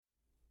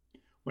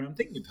When I'm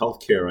thinking of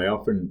healthcare, I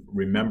often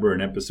remember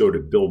an episode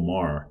of Bill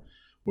Maher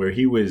where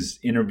he was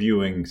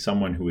interviewing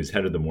someone who was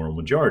head of the moral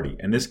majority.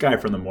 And this guy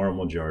from the moral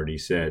majority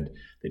said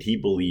that he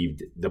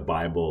believed the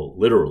Bible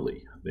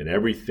literally, that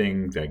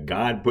everything that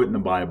God put in the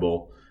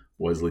Bible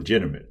was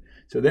legitimate.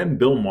 So then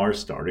Bill Maher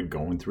started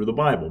going through the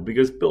Bible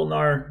because Bill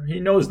Maher, he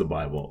knows the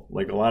Bible,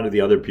 like a lot of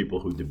the other people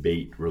who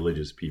debate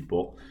religious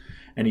people.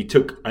 And he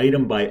took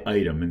item by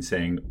item and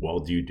saying, well,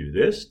 do you do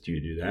this? Do you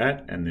do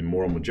that? And the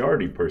moral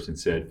majority person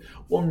said,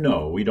 well,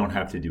 no, we don't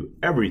have to do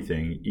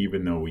everything,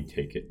 even though we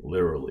take it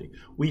literally.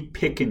 We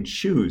pick and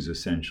choose,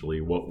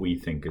 essentially, what we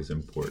think is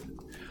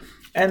important.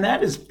 And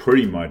that is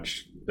pretty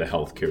much the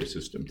healthcare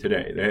system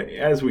today.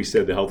 As we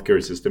said, the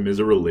healthcare system is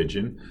a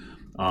religion.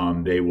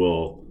 They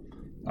will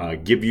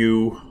give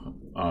you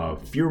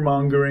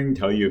fear-mongering,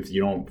 tell you if you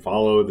don't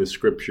follow the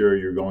scripture,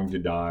 you're going to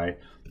die,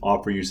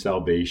 offer you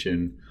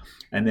salvation,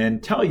 and then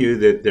tell you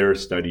that there are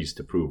studies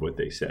to prove what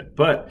they said.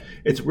 But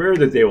it's rare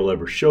that they will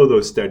ever show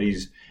those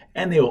studies,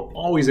 and they will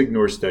always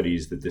ignore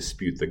studies that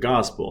dispute the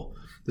gospel.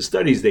 The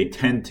studies they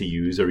tend to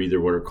use are either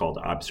what are called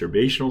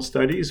observational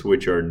studies,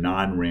 which are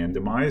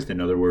non-randomized.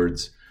 In other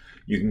words,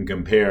 you can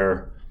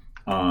compare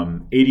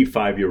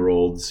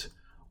 85-year-olds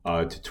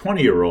to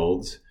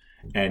 20-year-olds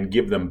and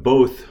give them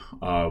both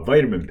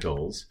vitamin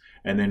pills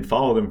and then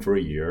follow them for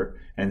a year.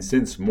 And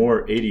since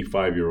more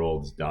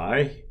 85-year-olds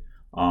die,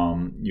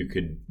 you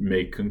could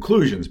make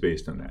conclusions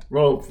based on that.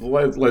 Well,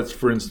 let's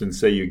for instance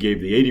say you gave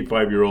the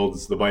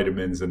 85-year-olds the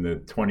vitamins and the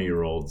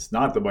 20-year-olds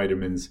not the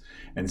vitamins,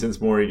 and since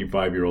more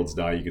 85-year-olds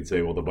die, you could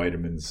say, well, the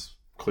vitamins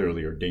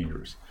clearly are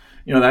dangerous.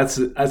 That's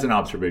an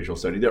observational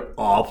study. They're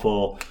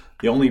awful.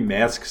 The only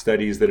mask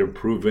studies that have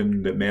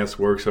proven that mask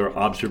works are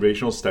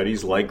observational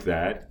studies like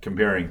that,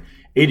 comparing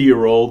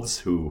 80-year-olds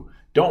who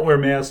don't wear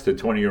masks to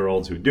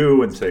 20-year-olds who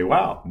do, and say,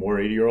 wow, more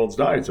 80-year-olds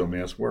died, so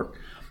masks work.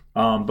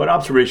 But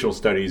observational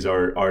studies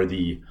are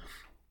the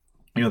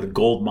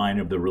gold mine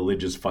of the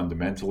religious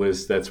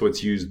fundamentalists. That's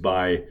what's used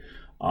by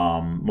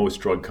most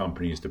drug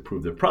companies to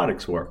prove their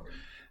products work.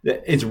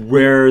 It's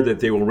rare that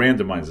they will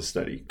randomize a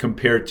study,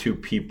 compare two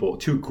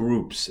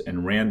groups and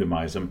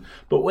randomize them.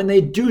 But when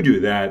they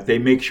do that, they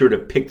make sure to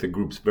pick the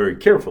groups very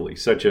carefully,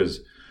 such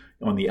as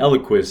on the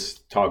Eliquis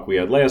talk we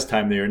had last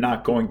time. They are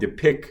not going to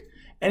pick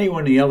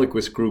anyone in the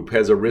Eliquis group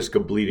has a risk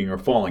of bleeding or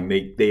falling.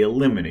 They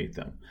eliminate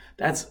them.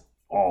 That's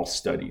all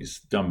studies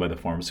done by the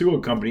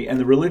pharmaceutical company, and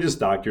the religious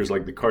doctors,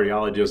 like the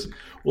cardiologists,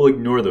 will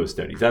ignore those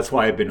studies. That's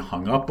why I've been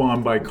hung up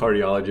on by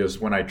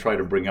cardiologists when I try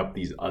to bring up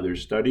these other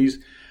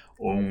studies,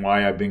 or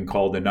why I've been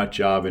called a nut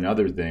job and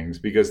other things,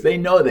 because they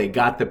know they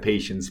got the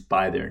patients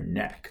by their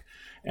neck.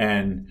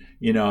 And,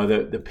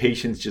 the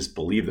patients just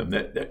believe them.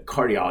 That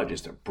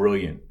cardiologists are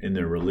brilliant in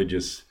their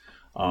religious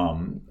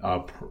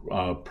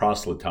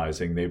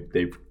proselytizing.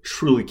 They've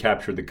truly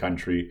captured the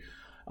country.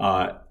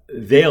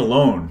 They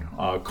alone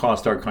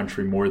cost our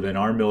country more than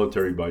our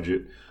military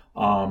budget.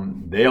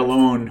 They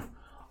alone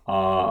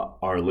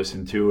are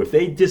listened to. If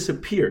they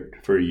disappeared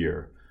for a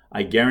year,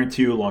 I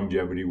guarantee you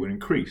longevity would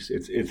increase.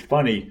 It's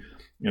funny,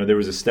 there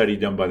was a study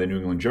done by the New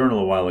England Journal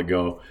a while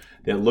ago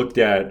that looked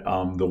at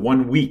the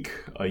 1 week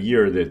a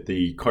year that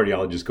the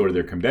cardiologists go to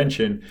their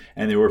convention,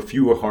 and there were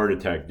fewer heart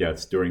attack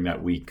deaths during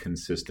that week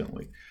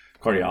consistently.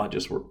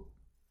 Cardiologists were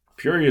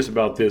furious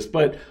about this,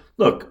 but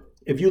look,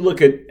 if you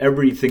look at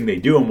everything they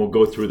do, and we'll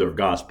go through their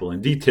gospel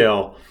in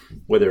detail,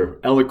 whether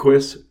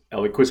Eliquis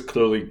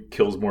clearly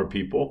kills more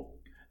people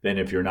than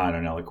if you're not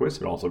on Eliquis.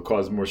 It also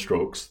causes more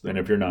strokes than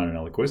if you're not on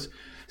Eliquis.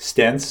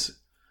 Stents,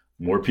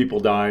 more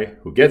people die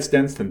who get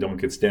stents than don't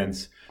get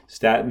stents.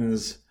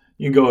 Statins,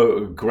 you can go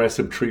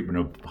aggressive treatment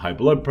of high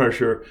blood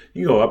pressure.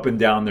 You go up and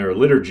down their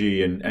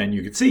liturgy, and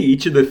you can see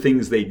each of the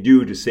things they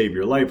do to save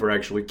your life are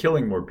actually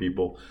killing more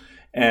people.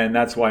 And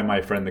that's why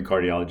my friend the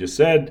cardiologist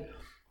said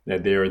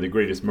that they are the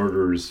greatest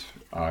murderers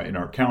in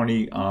our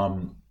county,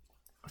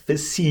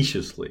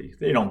 facetiously.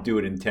 They don't do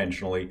it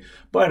intentionally,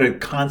 but a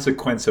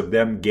consequence of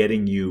them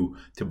getting you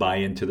to buy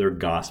into their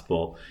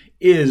gospel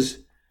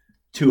is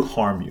to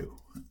harm you.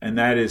 And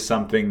that is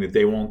something that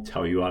they won't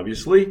tell you,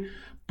 obviously,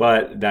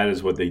 but that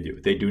is what they do.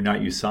 They do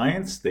not use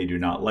science. They do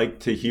not like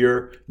to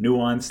hear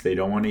nuance. They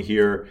don't want to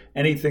hear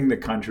anything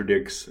that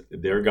contradicts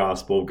their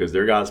gospel, because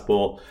their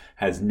gospel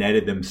has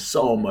netted them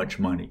so much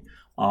money.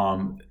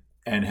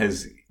 And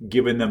has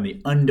given them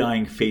the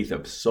undying faith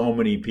of so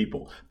many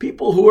people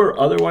who are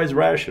otherwise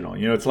rational.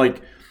 It's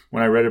like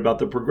when I read about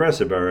the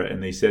Progressive Era,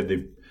 and they said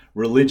the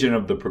religion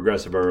of the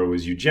Progressive Era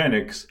was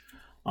eugenics,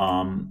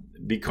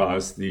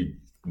 because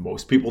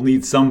most people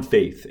need some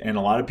faith, and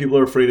a lot of people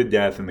are afraid of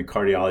death, and the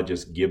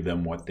cardiologists give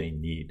them what they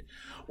need.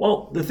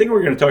 Well, the thing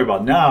we're going to talk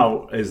about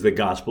now is the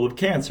gospel of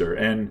cancer,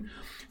 and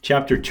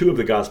chapter 2 of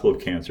the gospel of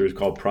cancer is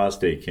called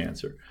prostate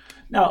cancer.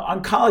 Now,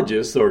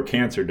 oncologists or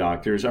cancer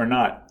doctors are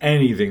not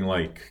anything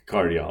like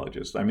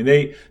cardiologists. I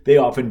mean, they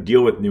often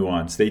deal with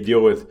nuance. They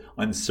deal with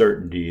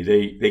uncertainty.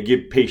 They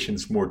give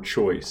patients more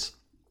choice.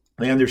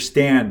 They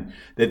understand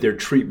that their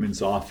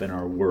treatments often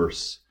are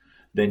worse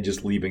than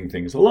just leaving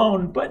things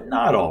alone, but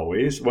not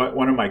always.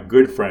 One of my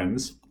good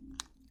friends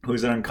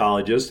who's an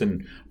oncologist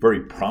and very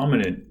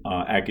prominent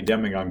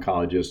academic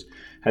oncologist,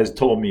 has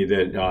told me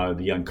that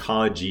the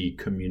oncology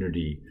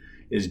community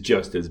is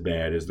just as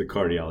bad as the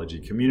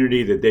cardiology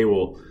community, that they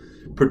will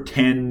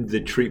pretend the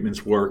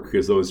treatments work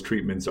because those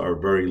treatments are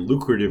very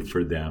lucrative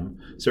for them.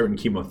 Certain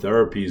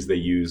chemotherapies they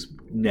use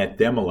net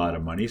them a lot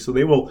of money, so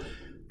they will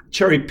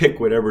cherry pick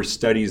whatever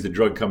studies the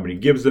drug company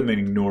gives them and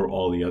ignore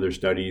all the other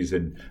studies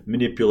and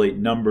manipulate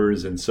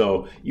numbers. And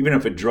so even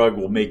if a drug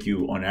will make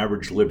you on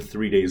average live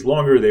 3 days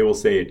longer, they will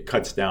say it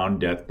cuts down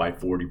death by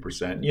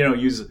 40%.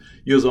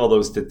 Use all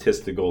those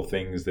statistical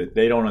things that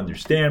they don't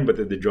understand, but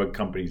that the drug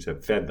companies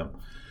have fed them.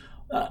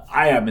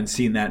 I haven't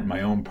seen that in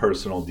my own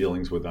personal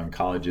dealings with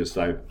oncologists.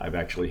 I've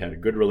actually had a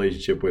good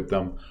relationship with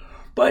them.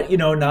 But,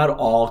 not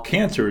all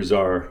cancers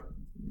are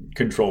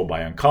controlled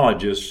by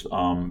oncologists.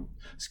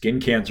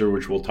 Skin cancer,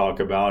 which we'll talk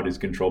about, is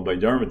controlled by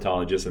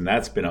dermatologists, and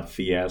that's been a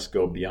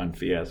fiasco beyond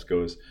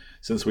fiascos.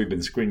 Since we've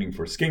been screening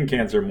for skin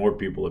cancer, more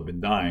people have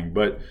been dying.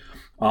 But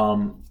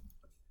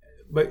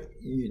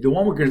the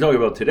one we're going to talk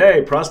about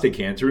today, prostate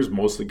cancer, is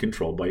mostly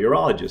controlled by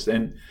urologists.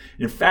 And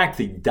in fact,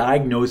 the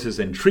diagnosis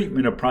and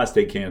treatment of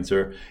prostate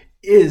cancer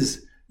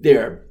is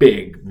their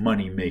big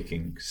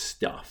money-making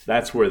stuff.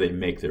 That's where they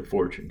make their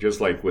fortune.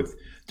 Just like with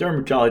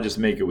dermatologists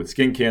make it with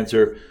skin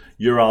cancer,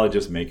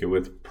 urologists make it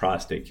with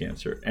prostate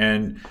cancer.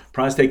 And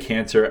prostate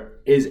cancer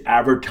is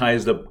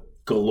advertised up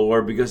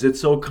galore because it's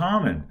so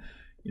common.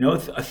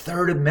 A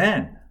third of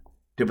men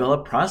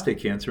develop prostate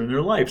cancer in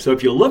their life. So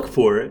if you look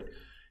for it,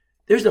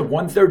 there's a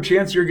 1/3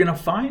 chance you're going to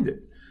find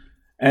it.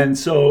 And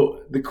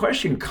so the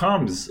question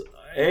comes,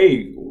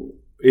 A,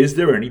 is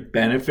there any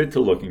benefit to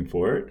looking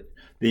for it?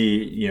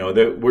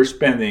 That we're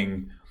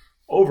spending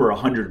over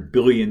 $100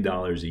 billion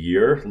a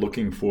year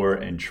looking for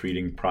and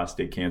treating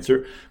prostate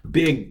cancer.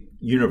 Big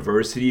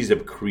universities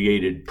have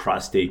created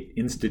prostate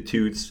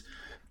institutes,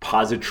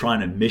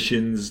 positron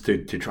emissions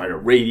to try to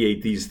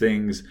radiate these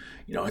things.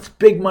 It's a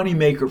big money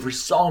maker for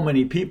so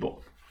many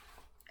people.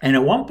 And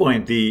at one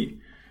point,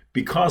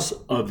 because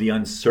of the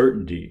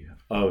uncertainty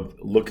of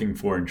looking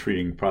for and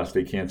treating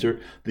prostate cancer,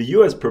 the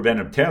U.S.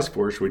 Preventive Task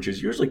Force, which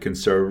is usually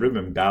conservative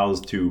and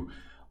bows to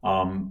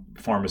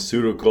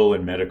pharmaceutical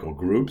and medical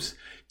groups,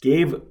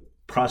 gave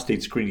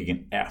prostate screening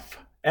an F.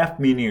 F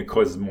meaning it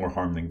causes more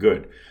harm than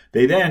good.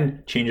 They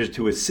then changed it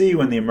to a C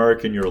when the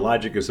American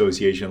Urologic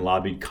Association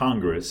lobbied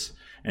Congress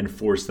and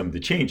forced them to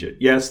change it.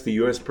 Yes, the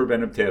U.S.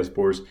 Preventive Task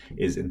Force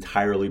is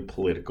entirely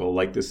political,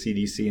 like the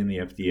CDC and the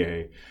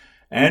FDA.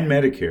 And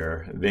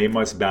Medicare, they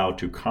must bow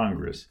to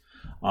Congress.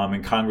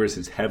 And Congress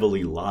is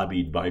heavily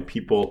lobbied by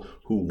people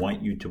who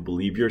want you to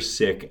believe you're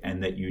sick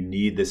and that you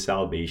need the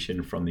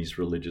salvation from these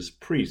religious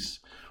priests,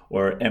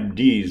 or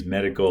MDs,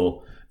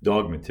 medical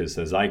dogmatists,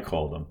 as I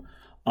call them.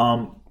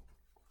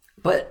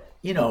 But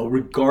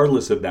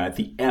regardless of that,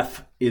 the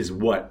F is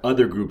what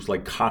other groups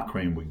like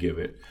Cochrane would give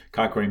it.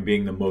 Cochrane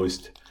being the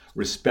most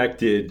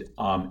respected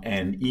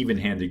and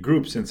even-handed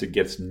group, since it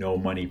gets no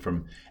money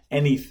from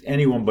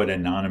anyone but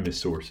anonymous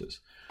sources.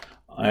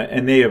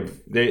 And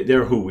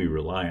they're who we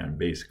rely on,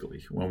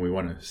 basically, when we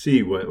want to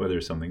see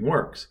whether something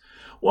works.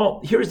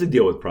 Well, here's the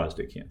deal with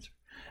prostate cancer.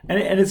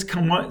 And it's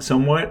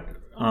somewhat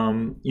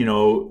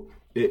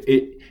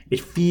it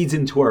feeds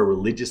into our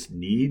religious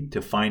need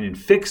to find and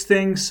fix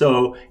things,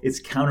 so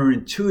it's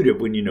counterintuitive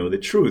when you know the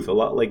truth, a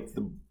lot like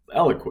the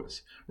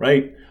Eliquis,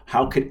 right?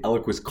 How could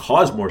Eliquis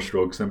cause more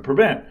strokes than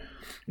prevent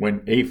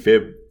when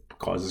AFib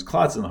causes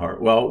clots in the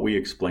heart? Well, we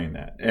explain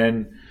that.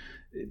 And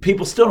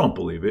people still don't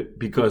believe it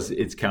because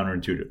it's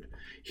counterintuitive.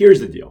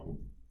 Here's the deal.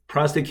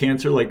 Prostate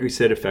cancer, like we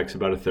said, affects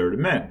about a third of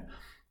men.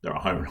 There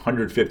are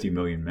 150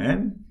 million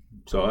men,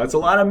 so that's a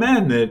lot of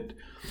men that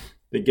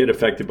get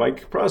affected by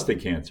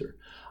prostate cancer.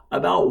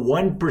 About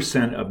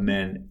 1% of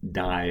men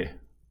die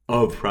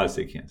of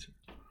prostate cancer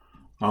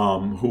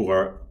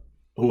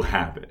who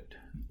have it.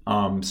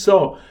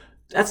 So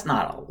that's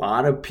not a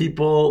lot of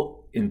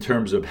people in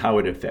terms of how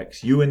it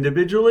affects you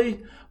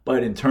individually,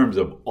 but in terms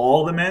of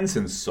all the men,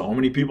 since so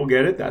many people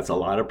get it, that's a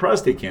lot of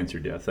prostate cancer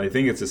deaths. I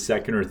think it's the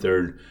second or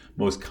third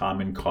most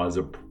common cause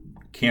of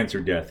cancer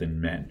death in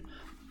men.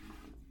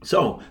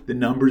 So the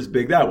number is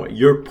big that way.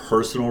 Your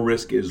personal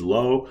risk is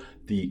low.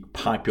 The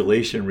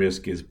population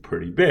risk is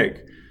pretty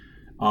big.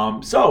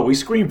 So we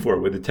screen for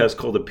it with a test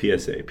called a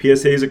PSA.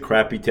 PSA is a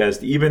crappy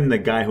test. Even the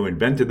guy who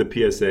invented the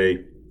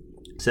PSA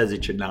says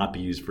it should not be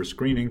used for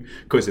screening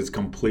because it's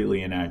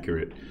completely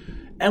inaccurate.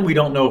 And we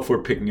don't know if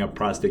we're picking up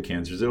prostate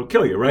cancers. It'll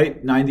kill you,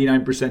 right?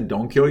 99%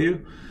 don't kill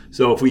you.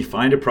 So if we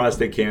find a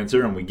prostate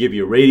cancer and we give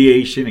you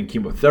radiation and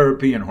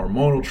chemotherapy and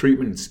hormonal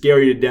treatment and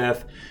scare you to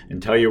death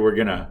and tell you we're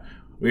gonna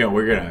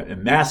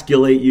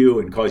emasculate you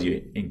and cause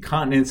you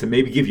incontinence and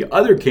maybe give you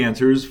other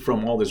cancers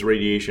from all this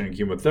radiation and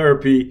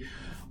chemotherapy,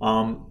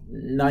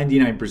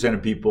 99%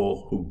 of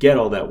people who get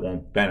all that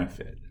won't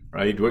benefit,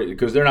 right?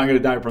 Because they're not going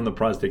to die from the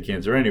prostate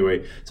cancer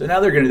anyway. So now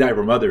they're going to die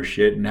from other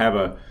shit and have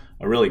a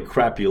really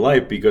crappy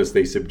life because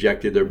they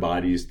subjected their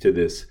bodies to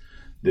this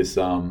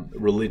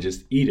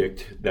religious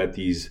edict that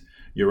these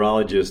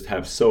urologists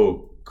have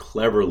so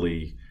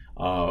cleverly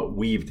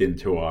weaved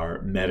into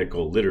our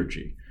medical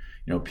liturgy.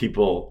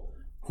 People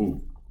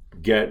who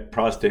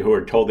who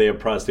are told they have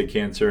prostate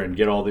cancer and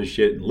get all this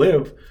shit and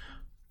live,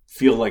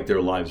 feel like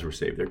their lives were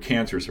saved. They're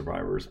cancer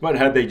survivors. But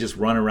had they just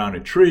run around a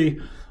tree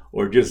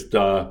or just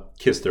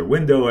kissed their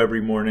window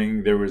every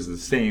morning, there's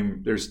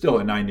still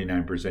a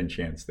 99%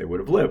 chance they would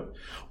have lived.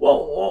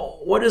 Well,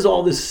 what does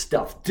all this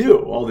stuff do?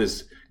 All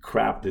this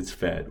crap that's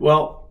fed?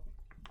 Well,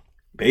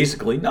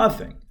 basically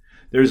nothing.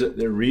 There's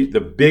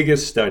the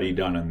biggest study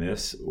done on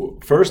this.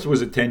 First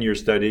was a 10-year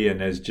study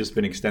and has just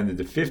been extended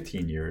to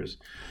 15 years.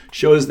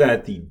 Shows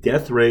that the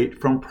death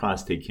rate from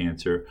prostate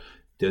cancer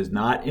does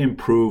not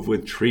improve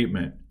with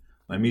treatment.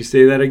 Let me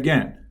say that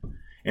again.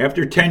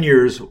 After 10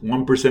 years,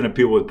 1% of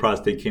people with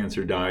prostate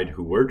cancer died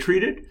who were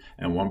treated,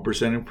 and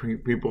 1%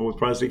 of people with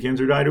prostate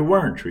cancer died who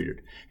weren't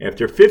treated.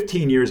 After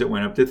 15 years, it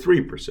went up to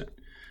 3%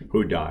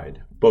 who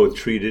died, both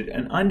treated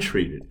and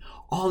untreated.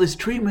 All this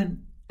treatment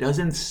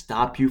doesn't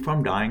stop you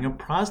from dying of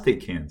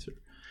prostate cancer.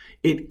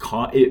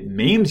 It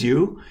maims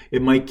you.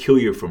 It might kill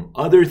you from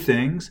other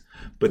things,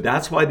 but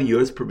that's why the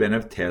U.S.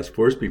 Preventive Task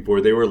Force, before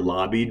they were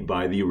lobbied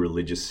by the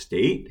religious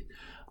state,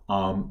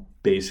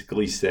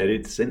 basically said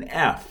it's an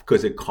F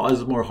because it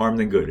causes more harm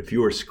than good. If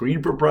you are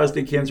screened for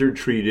prostate cancer and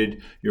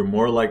treated, you're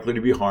more likely to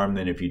be harmed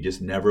than if you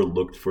just never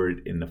looked for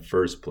it in the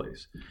first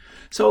place.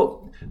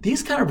 So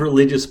these kind of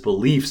religious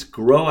beliefs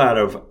grow out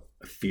of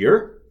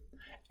fear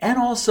and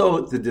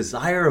also the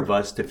desire of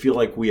us to feel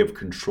like we have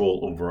control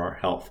over our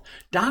health.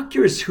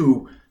 Doctors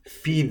who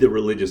feed the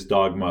religious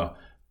dogma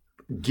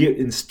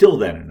instill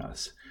that in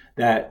us,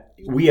 that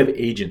we have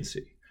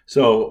agency.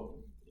 So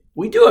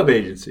we do have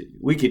agency.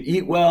 We could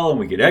eat well and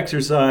we could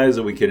exercise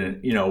and we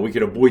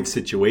could avoid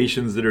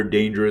situations that are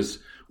dangerous.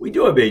 We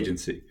do have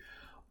agency.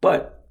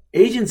 But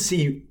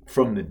agency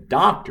from the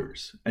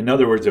doctors, in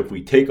other words, if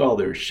we take all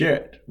their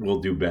shit, we'll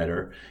do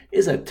better,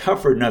 is a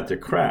tougher nut to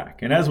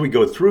crack. And as we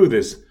go through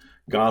this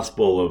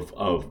gospel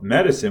of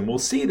medicine, we'll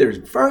see there's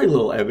very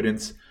little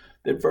evidence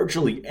that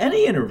virtually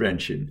any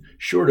intervention,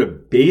 short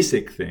of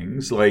basic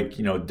things like,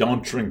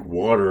 don't drink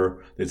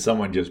water that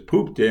someone just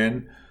pooped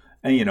in,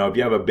 and, if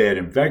you have a bad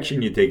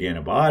infection, you take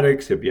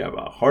antibiotics. If you have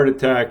a heart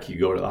attack, you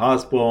go to the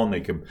hospital and they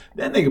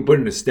can put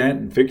in a stent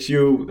and fix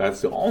you.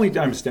 That's the only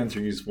time stents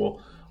are useful.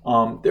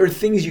 There are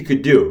things you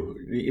could do,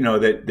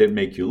 that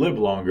make you live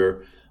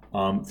longer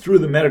through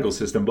the medical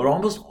system. But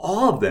almost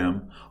all of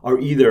them are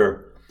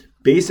either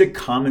basic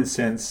common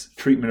sense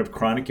treatment of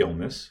chronic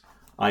illness,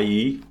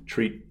 i.e.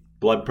 treat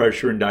blood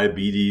pressure and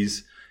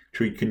diabetes,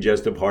 treat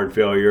congestive heart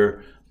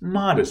failure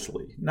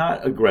modestly,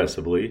 not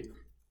aggressively,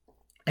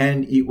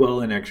 and eat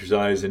well and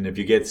exercise. And if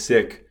you get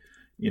sick,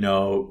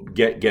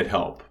 get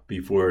help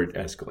before it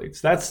escalates.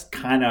 That's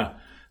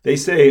they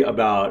say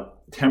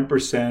about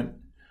 10%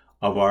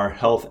 of our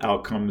health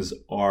outcomes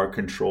are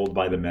controlled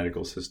by the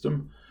medical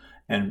system.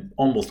 And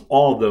almost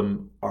all of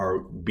them are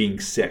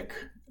being sick,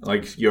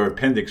 like your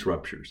appendix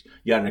ruptures.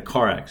 You got in a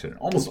car accident.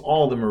 Almost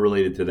all of them are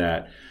related to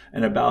that.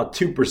 And about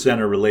 2%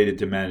 are related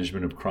to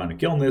management of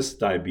chronic illness,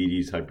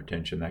 diabetes,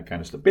 hypertension, that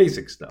kind of stuff.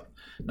 Basic stuff.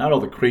 Not all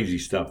the crazy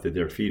stuff that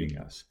they're feeding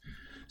us.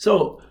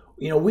 So,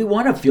 we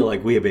want to feel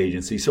like we have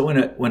agency. So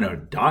when a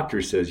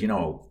doctor says,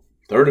 a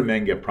third of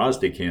men get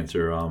prostate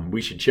cancer,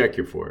 we should check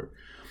you for it.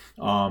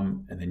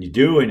 And then you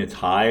do, and it's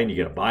high, and you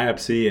get a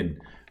biopsy,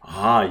 and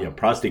you have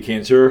prostate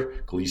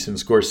cancer, Gleason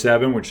score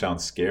 7, which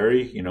sounds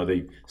scary.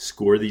 They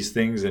score these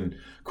things, and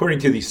according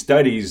to these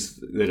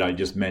studies that I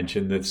just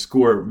mentioned, that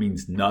score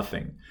means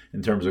nothing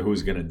in terms of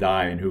who's going to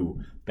die and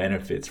who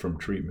benefits from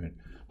treatment.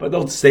 But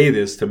they'll say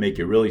this to make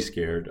you really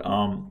scared.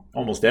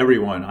 Almost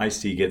everyone I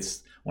see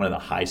gets one of the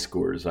high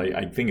scores.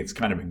 I think it's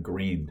kind of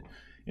ingrained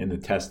in the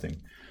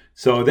testing.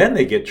 So then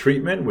they get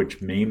treatment, which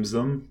maims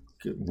them,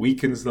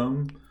 weakens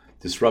them,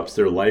 disrupts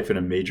their life in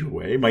a major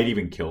way, might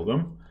even kill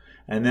them.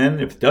 And then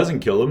if it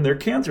doesn't kill them, they're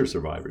cancer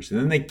survivors. And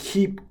then they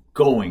keep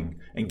going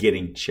and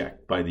getting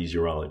checked by these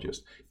urologists.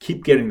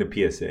 Keep getting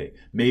the PSA,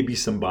 maybe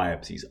some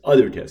biopsies,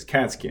 other tests,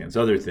 CAT scans,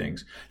 other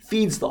things.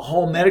 Feeds the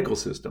whole medical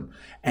system.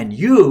 And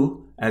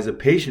you, as a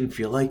patient,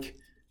 feel like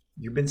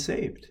you've been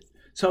saved.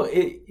 So,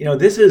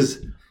 this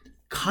is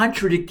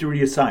contradictory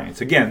to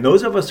science. Again,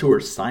 those of us who are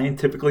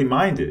scientifically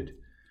minded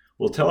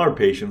will tell our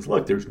patients,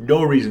 look, there's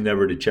no reason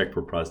ever to check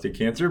for prostate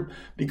cancer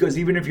because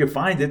even if you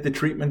find it, the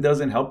treatment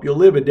doesn't help you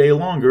live a day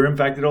longer. In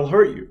fact, it'll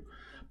hurt you.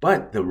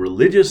 But the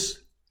religious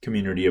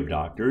community of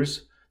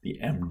doctors, the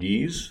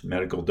MDs,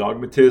 medical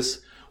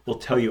dogmatists, will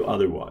tell you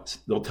otherwise.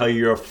 They'll tell you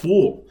you're a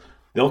fool.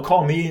 They'll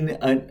call me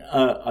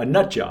a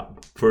nut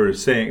job for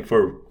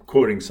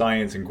quoting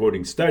science and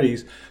quoting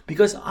studies,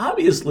 because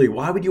obviously,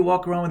 why would you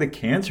walk around with a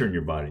cancer in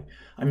your body?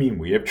 I mean,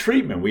 we have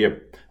treatment. We have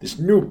this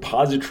new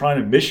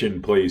positron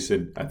emission place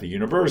at the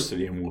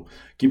university, and we'll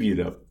give you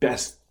the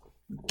best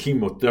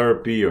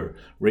chemotherapy or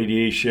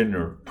radiation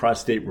or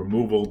prostate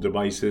removal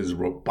devices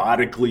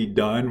robotically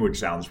done, which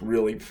sounds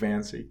really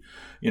fancy.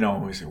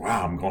 We say,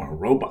 wow, I'm going to a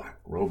robot.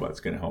 Robot's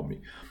going to help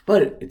me.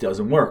 But it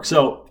doesn't work.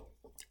 So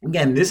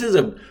again,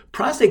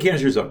 prostate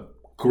cancer is a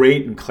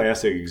great and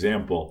classic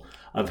example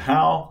of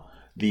how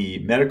the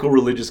medical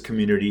religious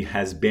community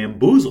has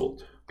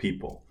bamboozled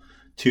people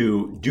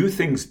to do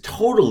things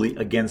totally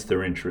against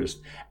their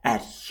interest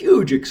at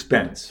huge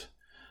expense.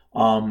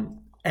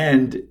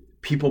 And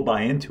people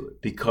buy into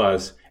it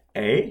because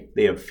A,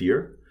 they have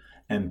fear,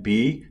 and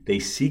B, they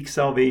seek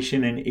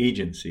salvation and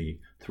agency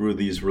through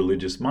these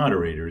religious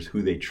moderators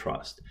who they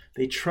trust.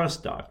 They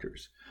trust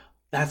doctors.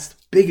 That's the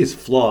biggest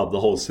flaw of the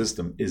whole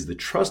system, is the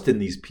trust in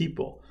these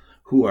people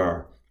who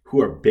are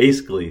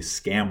basically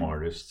scam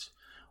artists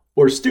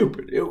or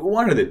stupid.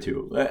 One of the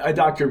two. A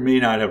doctor may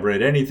not have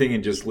read anything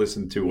and just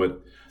listened to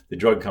what the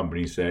drug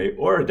companies say,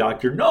 or a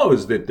doctor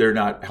knows that they're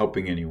not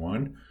helping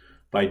anyone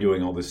by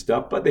doing all this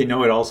stuff, but they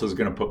know it also is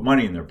going to put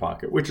money in their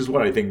pocket, which is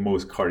what I think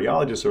most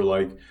cardiologists are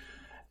like.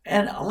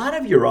 And a lot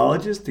of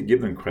urologists, to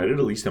give them credit,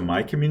 at least in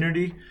my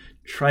community,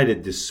 try to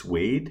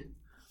dissuade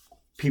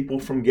people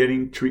from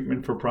getting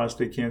treatment for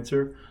prostate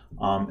cancer.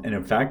 And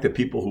in fact, the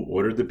people who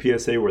ordered the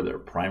PSA were their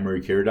primary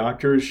care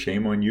doctors.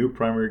 Shame on you,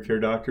 primary care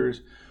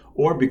doctors.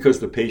 Or because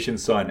the patient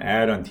saw an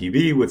ad on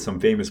TV with some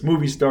famous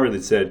movie star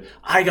that said,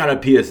 I got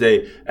a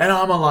PSA and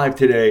I'm alive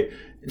today.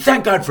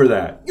 Thank God for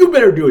that. You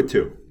better do it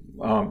too.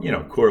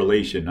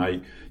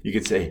 Correlation. You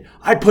could say,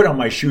 I put on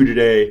my shoe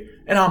today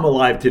and I'm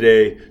alive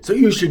today, so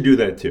you should do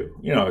that too.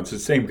 It's the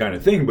same kind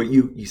of thing, but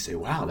you say,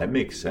 wow, that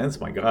makes sense.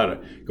 My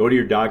God, go to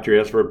your doctor,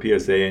 ask for a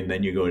PSA, and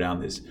then you go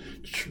down this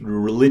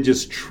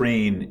religious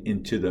train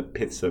into the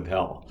pits of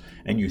hell.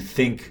 And you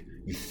thank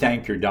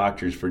your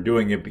doctors for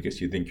doing it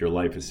because you think your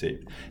life is safe.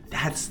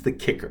 That's the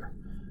kicker.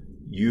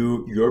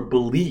 Your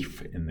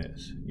belief in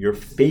this, your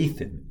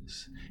faith in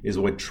this, is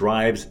what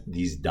drives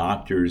these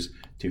doctors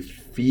to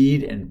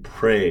feed and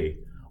prey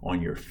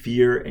on your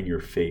fear and your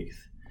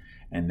faith.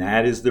 And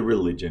that is the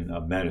religion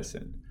of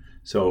medicine.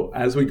 So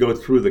as we go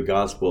through the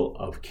gospel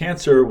of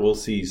cancer, we'll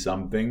see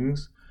some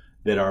things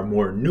that are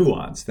more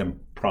nuanced than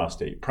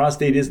prostate.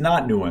 Prostate is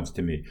not nuanced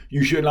to me.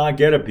 You should not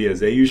get a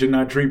PSA. You should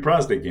not treat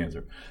prostate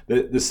cancer.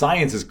 The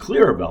science is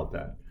clear about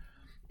that.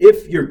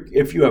 If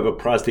you have a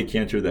prostate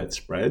cancer that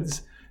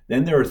spreads,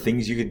 then there are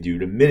things you could do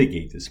to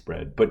mitigate the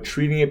spread. But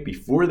treating it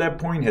before that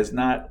point has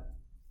not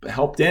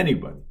helped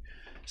anybody.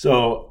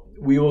 So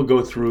we will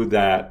go through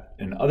that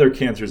and other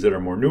cancers that are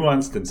more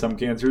nuanced, and some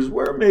cancers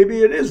where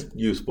maybe it is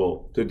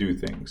useful to do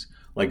things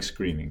like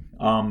screening.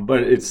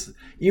 But it's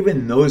even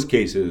in those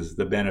cases,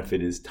 the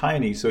benefit is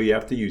tiny, so you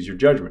have to use your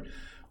judgment.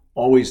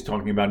 Always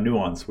talking about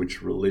nuance,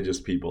 which religious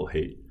people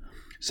hate.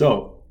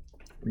 So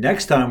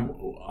next time,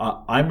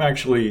 I'm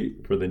actually,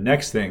 for the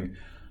next thing,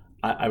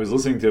 I was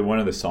listening to one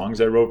of the songs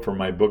I wrote for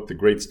my book, The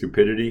Great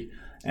Stupidity,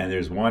 and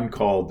there's one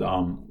called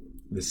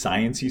the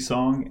Science-y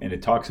song, and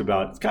it talks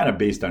about, it's kind of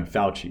based on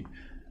Fauci,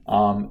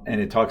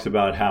 and it talks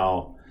about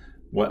how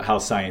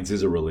science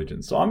is a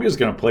religion. So I'm just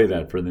going to play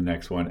that for the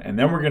next one, and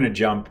then we're going to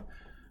jump,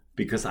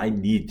 because I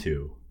need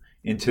to,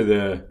 into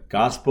the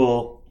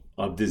gospel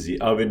of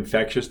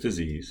infectious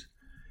disease,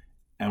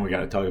 and we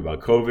got to talk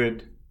about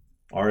COVID,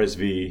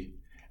 RSV,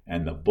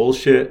 and the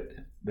bullshit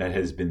that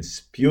has been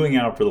spewing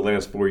out for the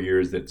last 4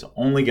 years that's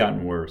only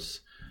gotten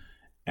worse.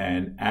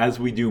 And as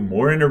we do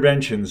more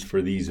interventions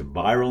for these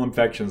viral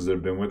infections that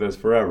have been with us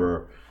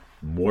forever,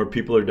 more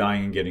people are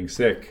dying and getting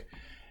sick.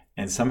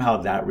 And somehow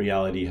that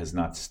reality has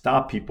not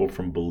stopped people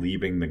from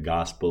believing the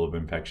gospel of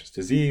infectious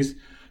disease.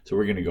 So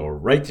we're going to go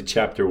right to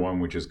chapter 1,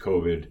 which is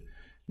COVID,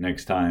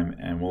 next time.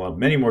 And we'll have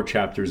many more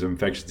chapters of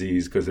infectious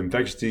disease, because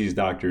infectious disease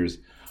doctors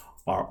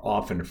are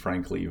often,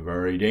 frankly,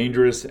 very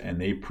dangerous, and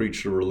they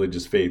preach the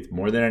religious faith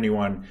more than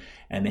anyone,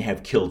 and they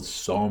have killed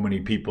so many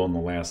people in the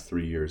last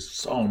 3 years,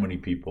 so many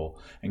people,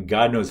 and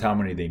God knows how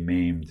many they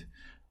maimed.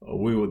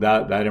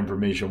 That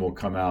information will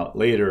come out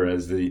later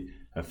as the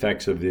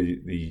effects of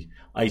the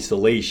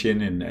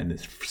isolation and the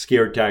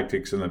scare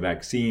tactics and the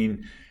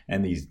vaccine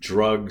and these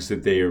drugs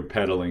that they are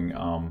peddling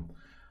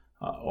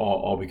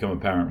all become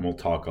apparent, and we'll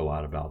talk a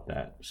lot about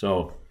that.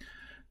 So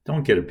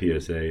don't get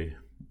a PSA.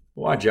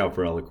 Watch out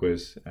for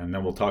Eliquis, and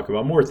then we'll talk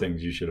about more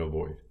things you should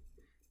avoid.